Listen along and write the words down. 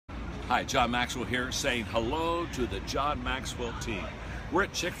Hi, John Maxwell here saying hello to the John Maxwell team. We're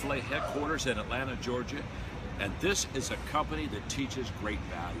at Chick-fil-A headquarters in Atlanta, Georgia, and this is a company that teaches great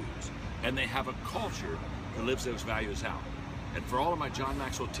values. And they have a culture that lives those values out. And for all of my John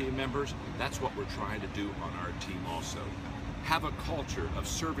Maxwell team members, that's what we're trying to do on our team also. Have a culture of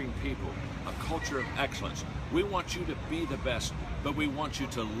serving people, a culture of excellence. We want you to be the best, but we want you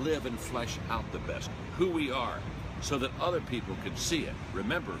to live and flesh out the best, who we are, so that other people can see it.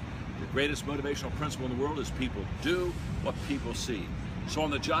 Remember, the greatest motivational principle in the world is people do what people see. So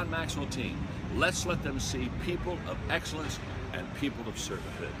on the John Maxwell team, let's let them see people of excellence and people of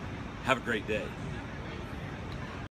servanthood. Have a great day.